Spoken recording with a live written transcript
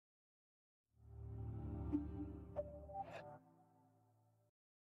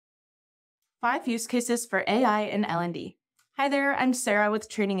5 use cases for AI in L&D. Hi there, I'm Sarah with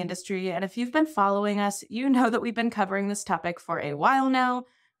Training Industry, and if you've been following us, you know that we've been covering this topic for a while now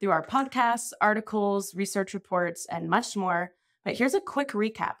through our podcasts, articles, research reports, and much more. But here's a quick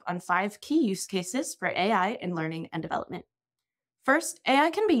recap on 5 key use cases for AI in learning and development. First,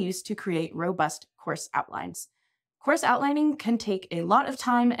 AI can be used to create robust course outlines. Course outlining can take a lot of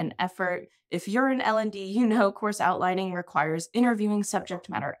time and effort. If you're in L&D, you know course outlining requires interviewing subject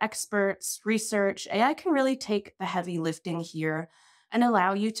matter experts, research. AI can really take the heavy lifting here and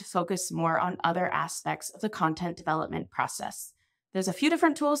allow you to focus more on other aspects of the content development process. There's a few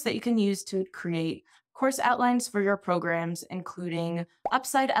different tools that you can use to create course outlines for your programs, including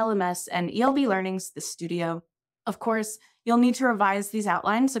Upside LMS and ELB Learning's The Studio. Of course, you'll need to revise these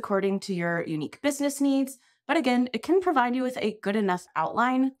outlines according to your unique business needs. But again, it can provide you with a good enough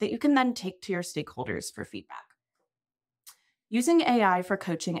outline that you can then take to your stakeholders for feedback. Using AI for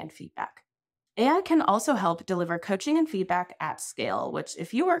coaching and feedback. AI can also help deliver coaching and feedback at scale, which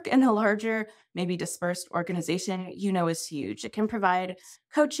if you work in a larger, maybe dispersed organization, you know is huge. It can provide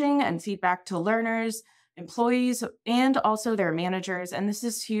coaching and feedback to learners, employees, and also their managers. And this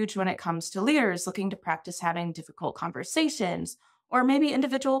is huge when it comes to leaders looking to practice having difficult conversations, or maybe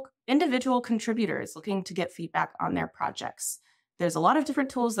individual contributors looking to get feedback on their projects. There's a lot of different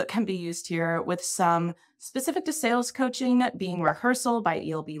tools that can be used here, with some specific to sales coaching being Rehearsal by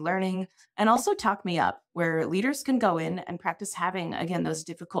ELB Learning, and also TalkMeUp, where leaders can go in and practice having, again, those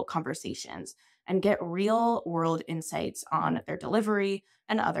difficult conversations and get real-world insights on their delivery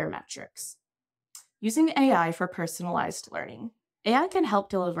and other metrics. Using AI for personalized learning. AI can help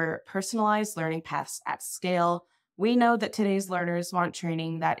deliver personalized learning paths at scale. We know that today's learners want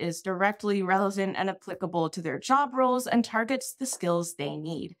training that is directly relevant and applicable to their job roles and targets the skills they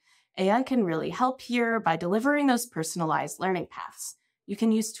need. AI can really help here by delivering those personalized learning paths. You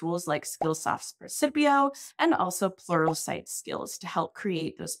can use tools like Skillsoft's Percipio and also Pluralsight skills to help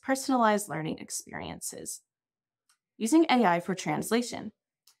create those personalized learning experiences. Using AI for translation.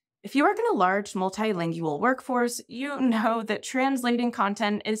 If you work in a large multilingual workforce, you know that translating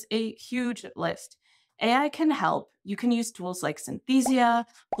content is a huge lift. AI can help. You can use tools like Synthesia,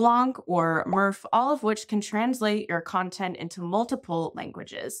 Blanc, or Murf, all of which can translate your content into multiple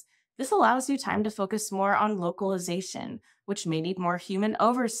languages. This allows you time to focus more on localization, which may need more human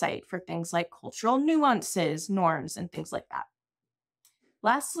oversight for things like cultural nuances, norms, and things like that.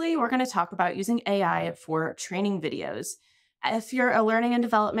 Lastly, we're going to talk about using AI for training videos. If you're a learning and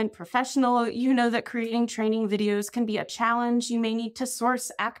development professional, you know that creating training videos can be a challenge. You may need to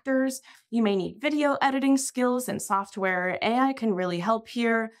source actors. You may need video editing skills and software. AI can really help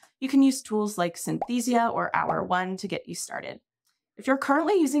here. You can use tools like Synthesia or Hour One to get you started. If you're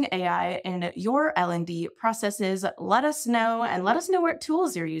currently using AI in your L&D processes, let us know, and let us know what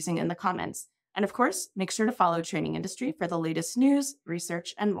tools you're using in the comments. And of course, make sure to follow Training Industry for the latest news,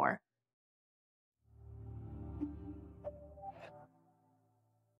 research, and more.